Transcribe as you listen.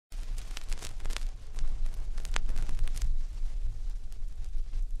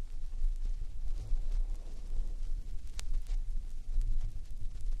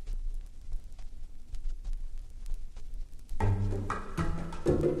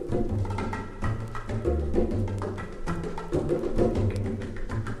Hey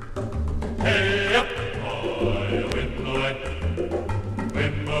up, boy, Wimoweh,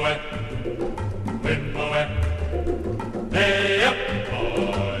 Wimoweh, Wimoweh. Hey up,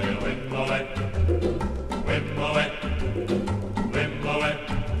 boy, Wimoweh, Wimoweh, Wimoweh.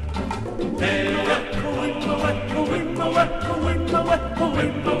 Hey up, Wimoweh, Wimoweh, Wimoweh, Wimoweh,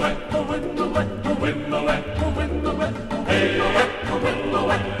 Wimoweh, Wimoweh, Wimoweh. Hey up,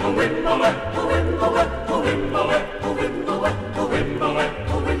 Wimoweh, Wimoweh, Wimoweh, Wimoweh, Wimoweh, Wimoweh,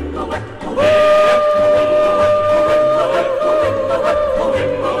 Wimoweh.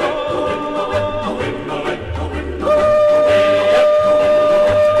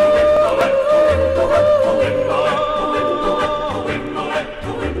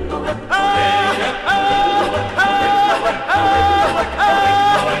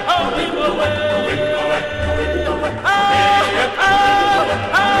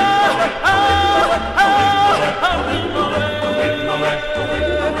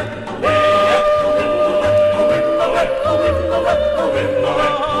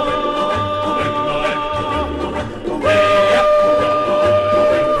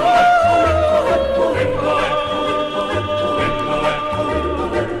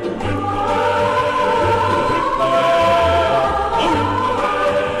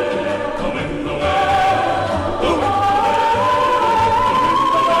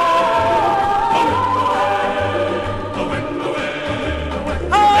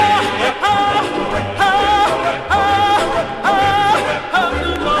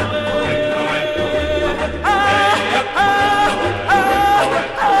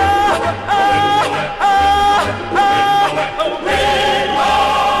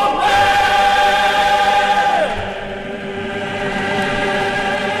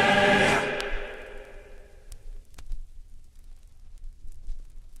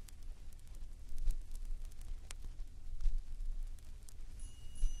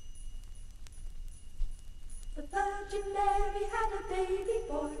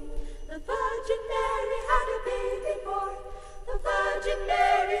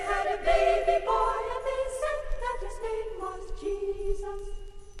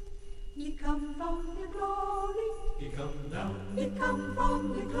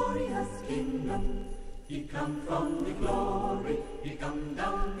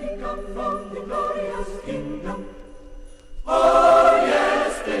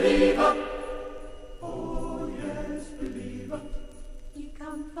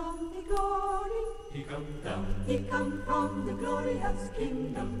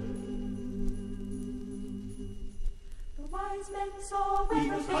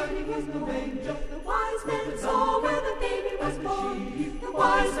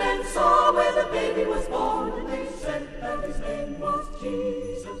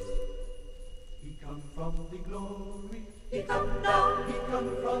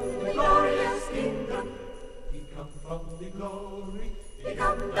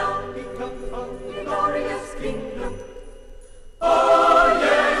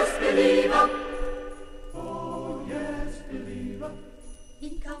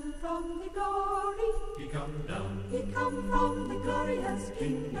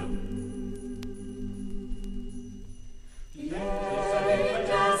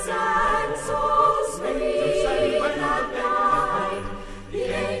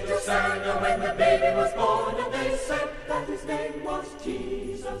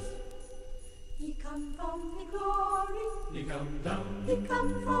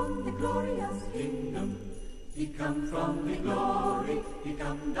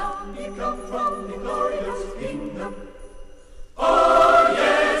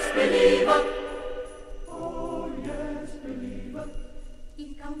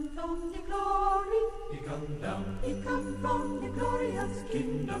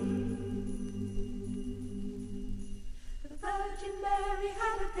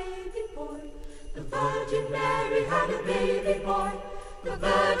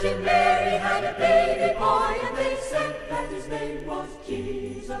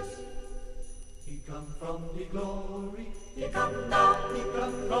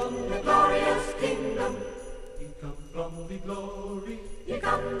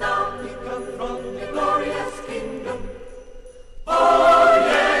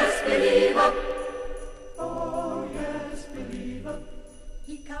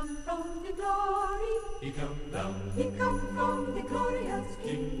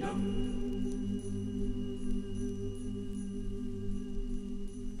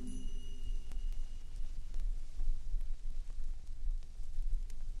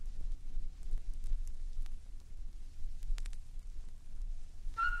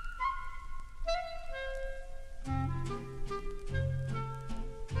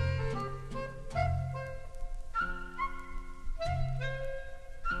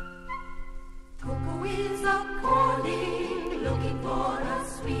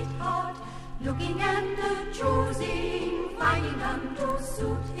 looking and choosing, finding them to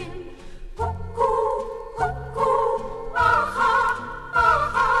suit him. Cuckoo, cuckoo, aha,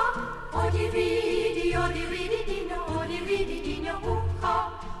 aha, odi-vidi-dino, odi-vidi-dino, ooh-ha,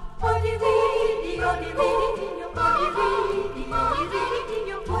 odi-vidi-dino, odi-vidi-dino,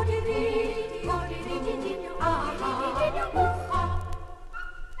 odi-vidi-dino, odi-vidi-dino, aha, ooh-ha.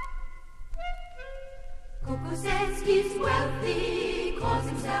 Cuckoo says he's wealthy, calls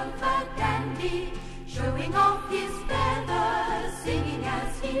himself a dandy, showing off his feathers, singing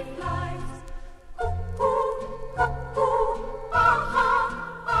as he flies. Cuckoo, cuckoo, aha,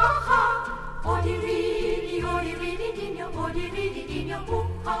 aha, odi-vidi-dino, odi-vidi-dino,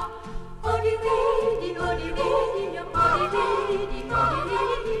 ooh-ha, odi-vidi-dino, odi-vidi-dino, odi-vidi-dino,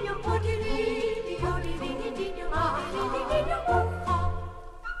 odi-vidi-dino, odi-vidi-dino, aha, ooh-ha.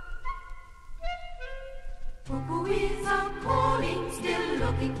 Cuckoo is a-calling, still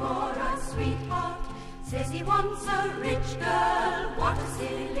looking for a sweetheart. Says he wants a rich girl, what a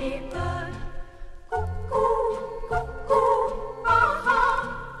silly bird. Cuckoo, cuckoo, aha,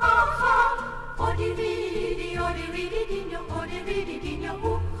 aha, odi-vidi, odi-vidi-dino, odi-vidi-dino,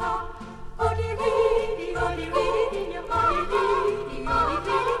 ooh-ha, odi-vidi, odi-vidi-dino, odi-vidi,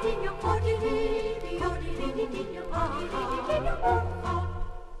 odi-vidi-dino, odi-vidi, odi-vidi-dino, aha, ooh-ha.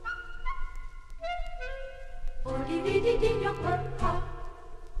 Odi-vidi-dino, ooh-ha.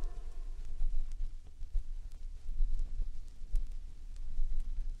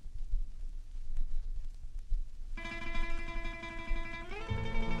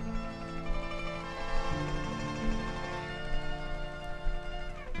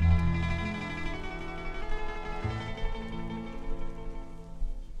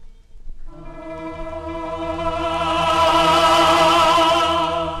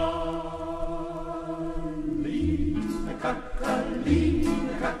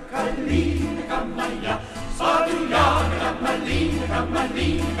 Kakalina, kamaya, zavadu yaga da malina,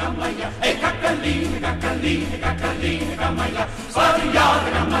 kamalina, kamaya. Hey, kakalina, kakalina, kakalina, kamaya, zavadu yaga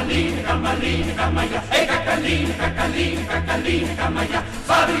da malina, kamalina, kamaya. Hey, kakalina, kakalina, kakalina, kamaya,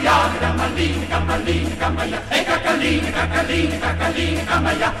 zavadu yaga da malina, kamalina, kamaya. Hey, kakalina, kakalina, kakalina,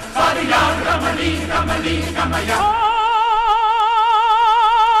 kamaya, zavadu yaga da malina, kamalina,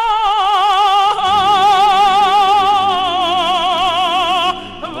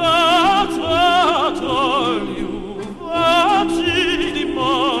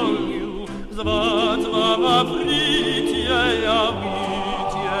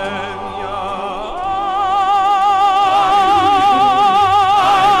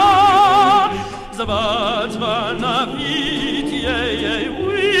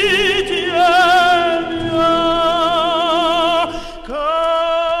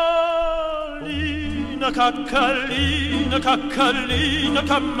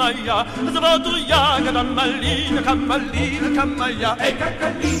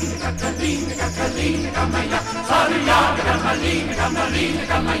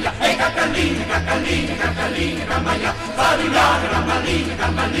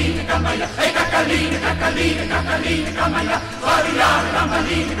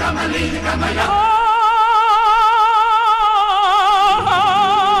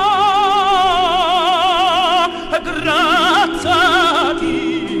 Grazza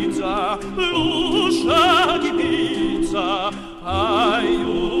pizza, luscia di pizza, ai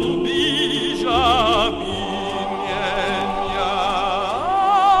ubija mignenia.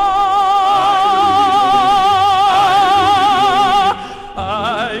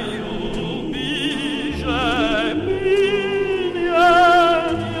 Ai ubija mignenia.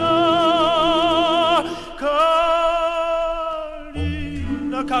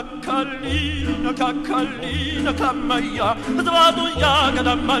 Kakalina, kakalina, kamaya, zavadu yaga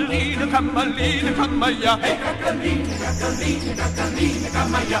da malina, kamalina, kamaya. Hey, kakalina, kakalina, kakalina,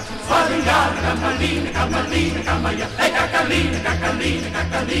 kamaya, zavadu yaga da malina, kamalina, kamaya. Hey, kakalina, kakalina,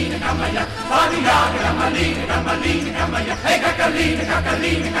 kakalina, kamaya, zavadu yaga da malina, kamalina, kamaya. Hey, kakalina,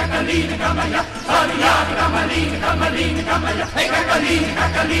 kakalina, kakalina, kamaya, zavadu yaga da malina, kamalina, kamaya. Hey, kakalina,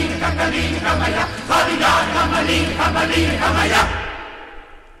 kakalina, kakalina, kamaya, zavadu yaga da malina, kamalina, kamaya.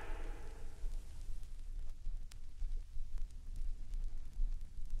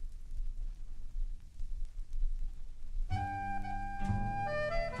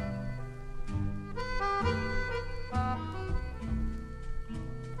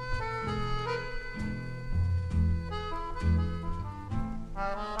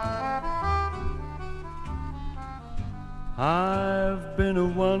 I've been a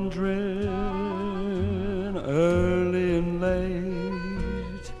wandering early and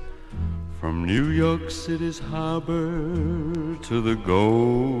late from New York City's harbor to the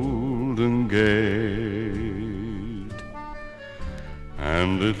Golden Gate,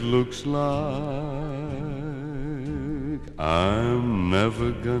 and it looks like I'm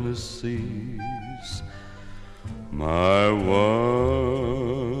never gonna cease my wandering.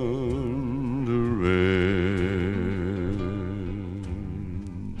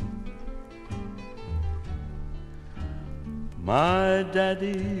 My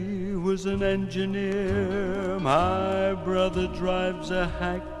daddy was an engineer, my brother drives a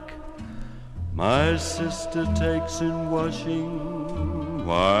hack, my sister takes in washing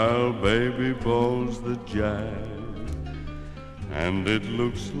while baby bowls the jack, and it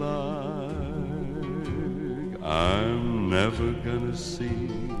looks like I'm never gonna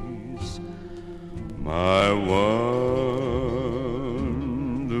cease my wandering.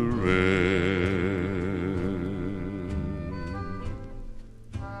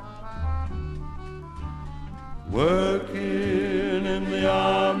 Working in the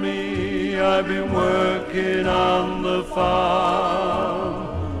army, I've been working on the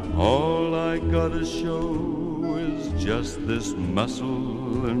farm. All I gotta show is just this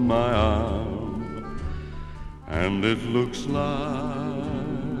muscle in my arm, and it looks like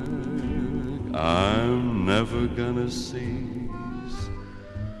I'm never gonna cease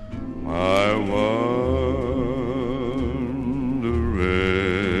my wandering.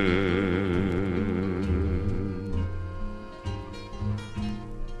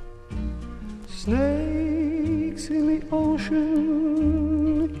 Snakes in the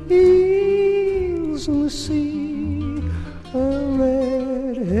ocean, eels in the sea, a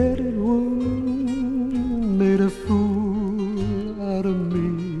red-headed woman made a fool out of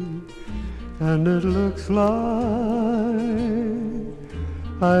me, and it looks like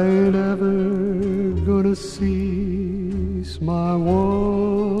I ain't ever gonna cease my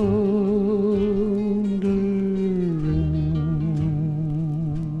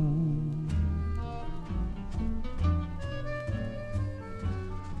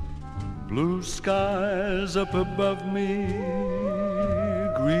blue skies up above me,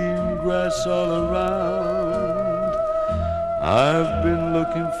 green grass all around. I've been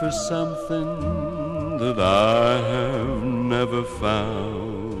looking for something that I have never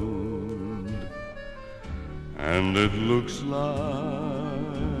found, and it looks like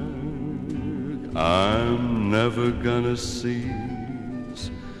I'm never gonna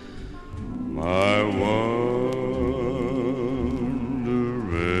cease my wandering.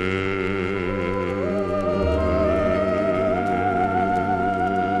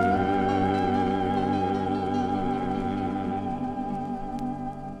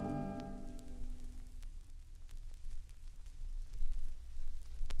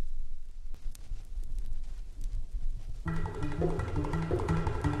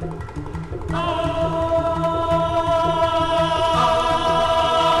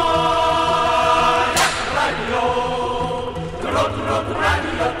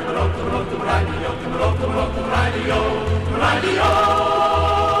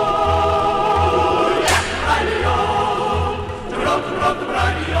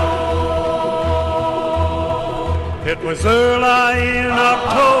 It was early in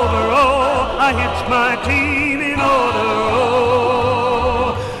October, oh, I hitched my team in order,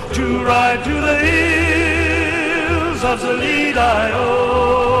 oh, to ride to the hills of Zalida-io.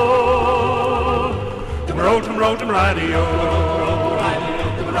 Tom radio,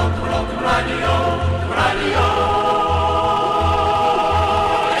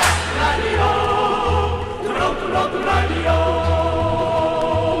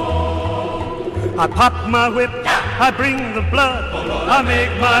 I pop my whip, I bring the blood, I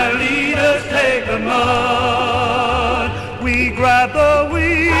make my leaders take the mud. We grab the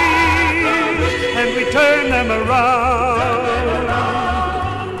wheels and we turn them around.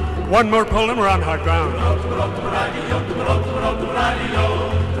 One more pull and we're on hard ground.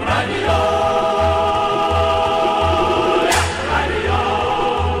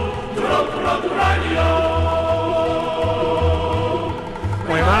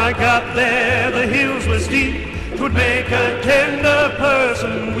 When I got there, the hills were steep. 'Twould make a tender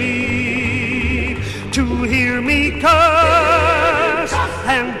person weep to hear me curse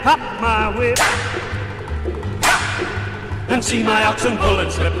and pop my whip and see my oxen pull and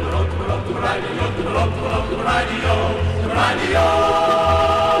slip.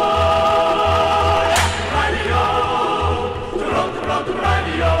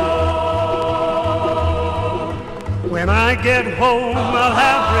 When I get home, I'll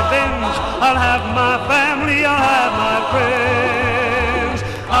have revenge. I'll have my family, I'll have my friends.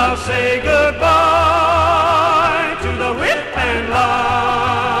 I'll say goodbye to the whip and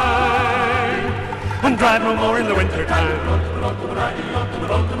line and drive no more in the winter time.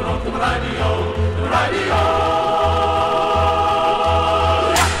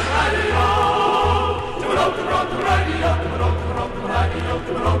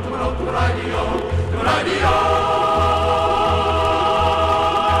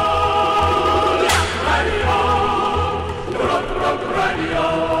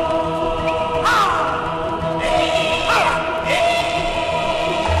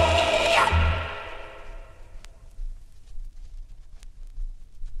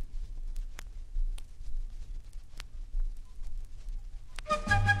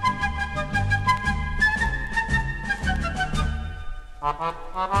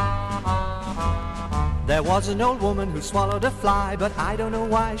 There was an old woman who swallowed a fly, but I don't know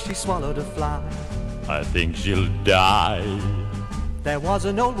why she swallowed a fly. I think she'll die. There was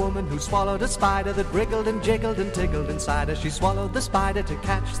an old woman who swallowed a spider that wriggled and jiggled and tickled inside her. She swallowed the spider to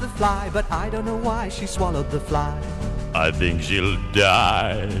catch the fly, but I don't know why she swallowed the fly. I think she'll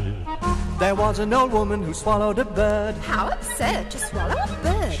die. There was an old woman who swallowed a bird. How absurd to swallow a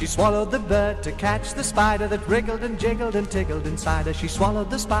bird. She swallowed the bird to catch the spider that wriggled and jiggled and tickled inside her. She swallowed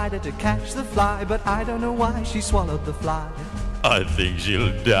the spider to catch the fly, but I don't know why she swallowed the fly. I think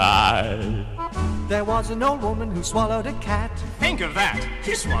she'll die. There was an old woman who swallowed a cat. Think of that.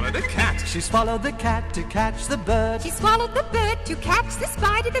 She swallowed a cat. She swallowed the cat to catch the bird. She swallowed the bird to catch the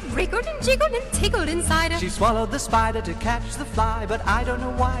spider that wriggled and jiggled and tickled inside her. She swallowed the spider to catch the fly, but I don't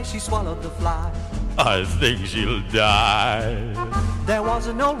know why she swallowed the fly. I think she'll die. There was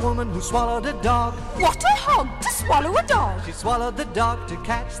an old woman who swallowed a dog. What a hog to swallow a dog. She swallowed the dog to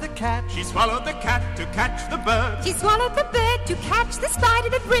catch the cat. She swallowed the cat to catch the bird. She swallowed the bird to catch the spider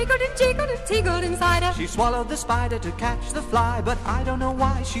that wriggled and jiggled and tickled inside her. She swallowed the spider to catch the fly, but I don't know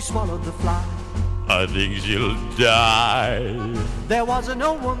why she swallowed the fly. I think she'll die. There was an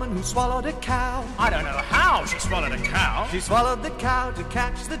old woman who swallowed a cow. I don't know how she swallowed a cow. She swallowed the cow to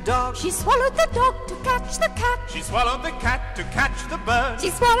catch the dog. She swallowed the dog to catch the cat. She swallowed the cat to catch the bird. She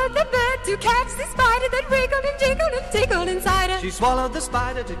swallowed the bird to catch the spider that wriggled and jiggled and tickled inside her. She swallowed the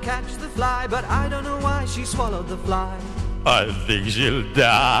spider to catch the fly, but I don't know why she swallowed the fly. I think she'll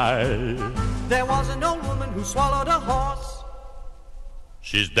die. There was an old woman who swallowed a horse.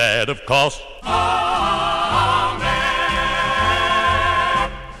 She's dead, of course.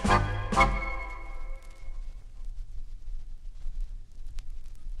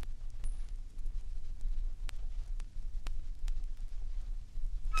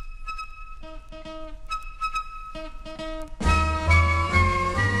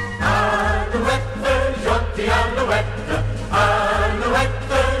 Alouette, gentille alouette,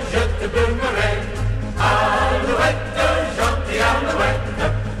 alouette, je te plumerai. Alouette, gentille alouette,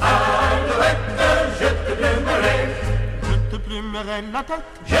 alouette, je te plumerai. Je te plumerai la tête.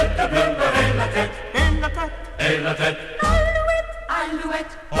 Je te plumerai la tête, Et la tête. et la tête. Alouette,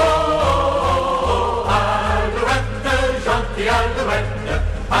 alouette, Oh, oh, oh, alouette, gentille alouette,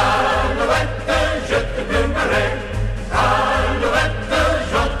 alouette, je te plumerai. Alouette,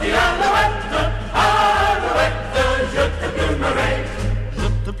 gentille alouette, alouette, je te plumerai. Je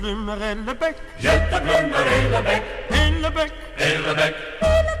te plumerai le bec. Je te plumerai le bec, Et le bec. et le bec.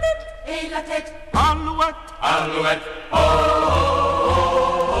 et la tête. Alouette. Alouette, oh, oh,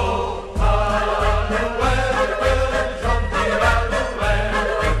 oh, oh, alouette, gentille alouette,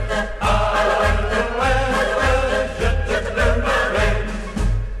 alouette, je te plumerai.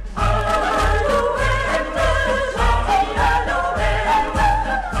 Alouette, gentille alouette,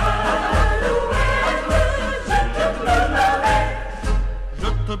 alouette, je te plumerai. Je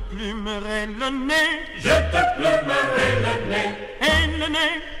te plumerai le nez. Je te plumerai le nez, Et le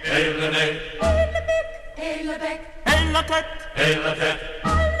nez. et le nez, Et le bec, Et la tête. et la tête.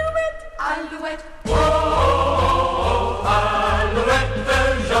 alouette, Oh, oh, oh, alouette,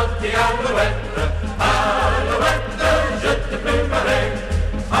 gentille alouette, alouette, je te plumerai.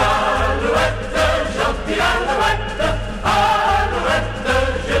 Alouette, gentille alouette, alouette,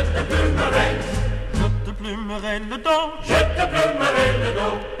 je te plumerai. Je te plumerai le dos. Je te plumerai le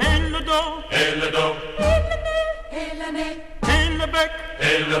dos, Et le dos. et le dos, et le nez, Et le bec.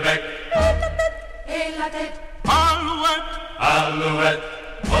 et le bec. et la tête. Alouette. Alouette,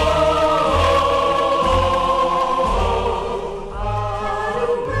 oh, oh, oh,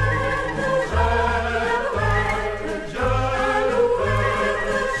 alouette, je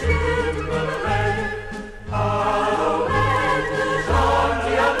te plumerai. Alouette,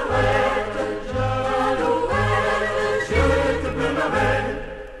 gentille alouette, je te plumerai.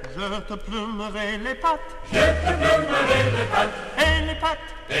 Je te plumerai les pattes. Je te plumerai les pattes, Et les pattes.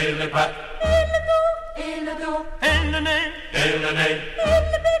 et les pattes, Et le dos, Et le nez. et le nez,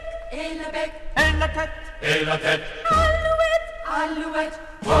 et le bec, Et la tête. et la tête. alouette, Alouette.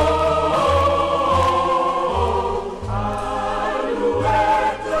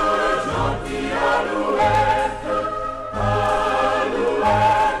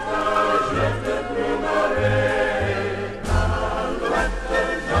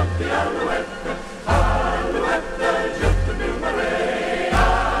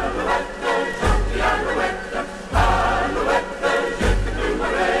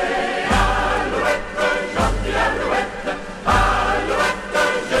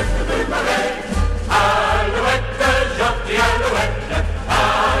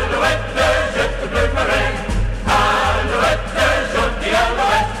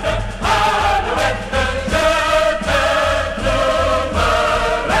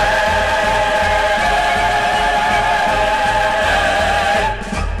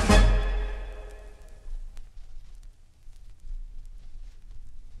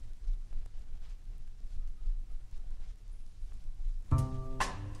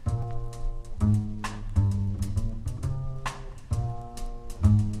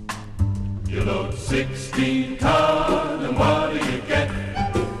 You load 16 ton, and what do you get?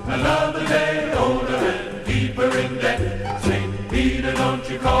 Another day older and deeper in debt. St. Peter, don't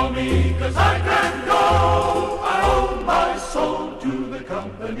you call me, 'cause I can't go. I owe my soul to the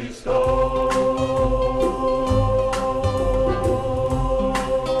company store.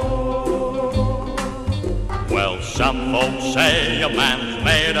 Well, some folks say a man's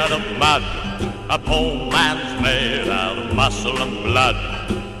made out of mud, a poor man's made out of muscle and blood.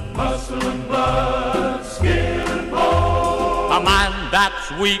 Muscle and blood, skin and bone. A man that's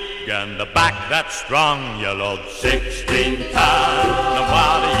weak and a back that's strong, you load 16 ton, and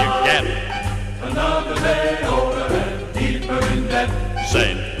what do you get? Another day older and deeper in debt.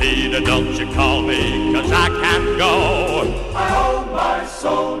 St. Peter, don't you call me, 'cause I can't go. I owe my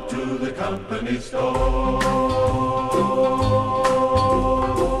soul to the company store.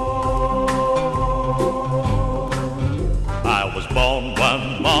 I was born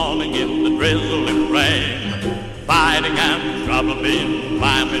one morning in the drizzling rain, fighting and trouble being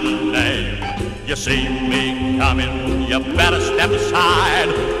my middle name. You see me coming, you better step aside.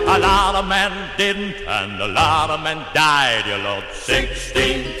 A lot of men didn't, and a lot of men died. You load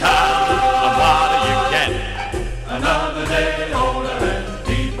 16 ton, and what do you get? Another day older and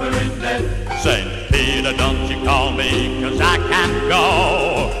deeper in debt. St. Peter, don't you call me, 'cause I can't go.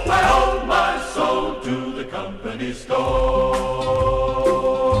 I owe my soul to the company store.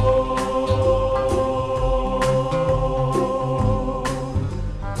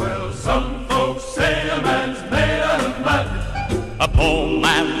 Well, some folks say a man's made out of mud, A poor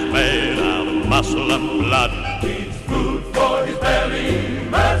man's made out of muscle and blood. needs food for his belly,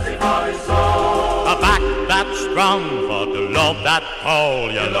 mercy for his soul. A back that's strong for to load that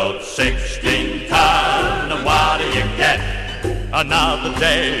pole. You load 16 ton, and what do you get? Another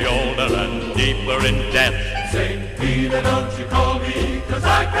day older and deeper in debt. St. Peter, don't you call me, 'cause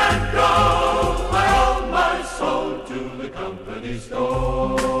I can't go. I owe my soul to the company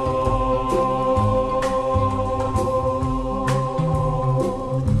store.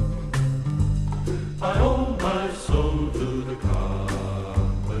 I owe my soul to the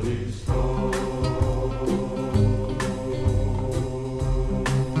company store.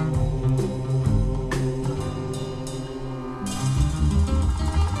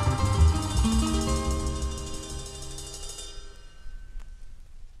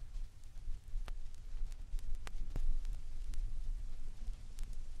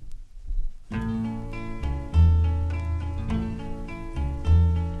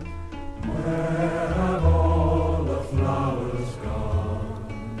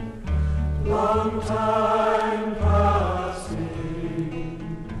 Long time passing,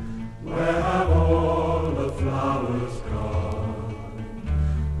 where have all the flowers gone?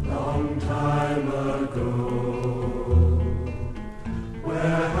 Long time ago,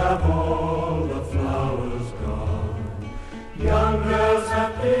 where have all the flowers gone? Young girls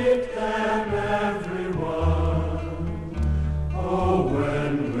have picked them, everyone. Oh,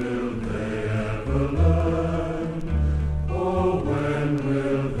 when will they ever learn? Oh, when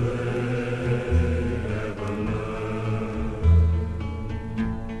will they ever learn?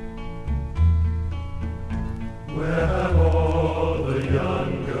 Where have all the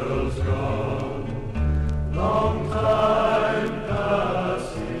young girls gone?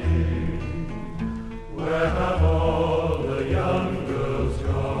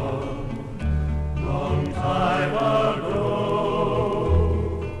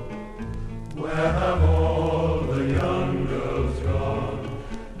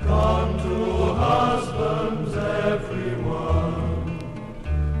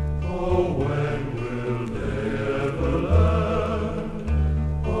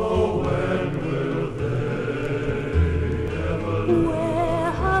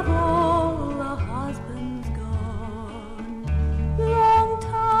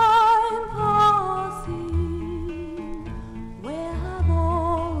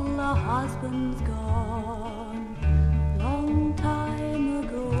 husband's gone, long time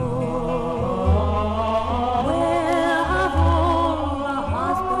ago. Where have all the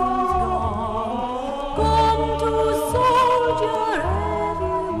husbands gone? Gone to soldier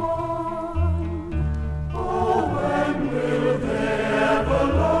everyone. Oh, when will they ever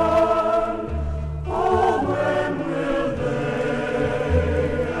learn? Oh, when will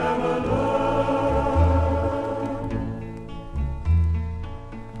they ever learn?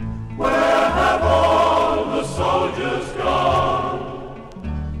 Where have all the soldiers gone?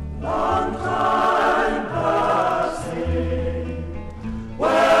 Long time passing.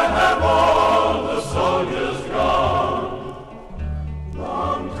 Where have all the soldiers gone?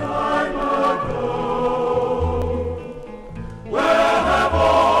 Long time ago. Where have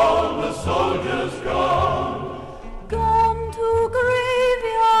all the soldiers gone? Gone to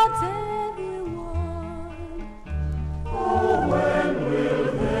graveyards everyone. Oh, when will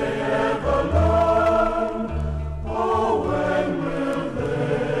they ever learn? Oh, when will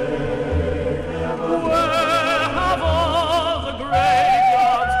they ever learn? Where have all the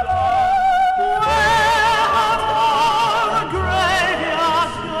graveyards gone? Where have all the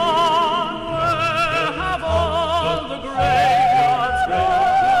graveyards gone? Where have all the graveyards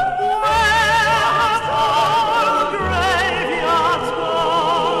gone? Where have all the graveyards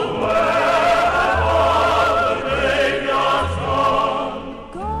gone? Graveyards gone.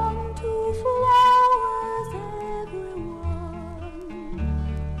 Gone to flowers everyone.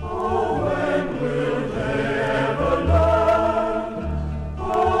 Oh, when will they ever learn?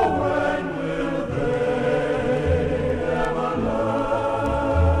 Oh, when will they ever learn?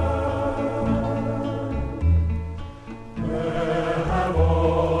 Where have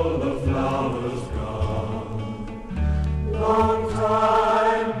all the flowers gone? Long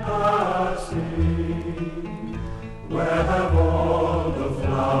time passing. Where have all the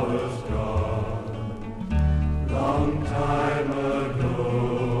flowers gone? Long time ago.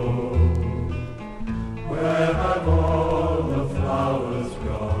 Where have all the flowers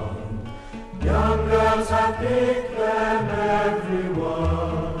gone? Young girls have picked them,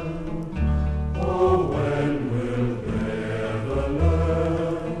 everyone. Oh, when will they ever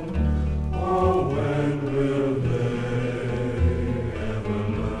learn? Oh, when will they ever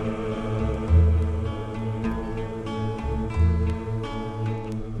learn?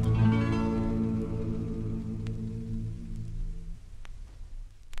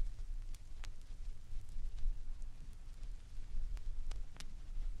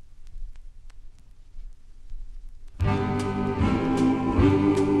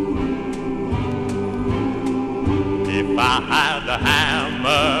 If I had a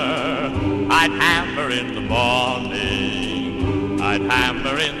hammer, I'd hammer in the morning, I'd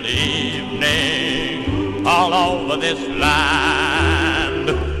hammer in the evening, all over this land.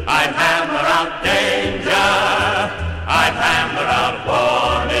 I'd hammer out danger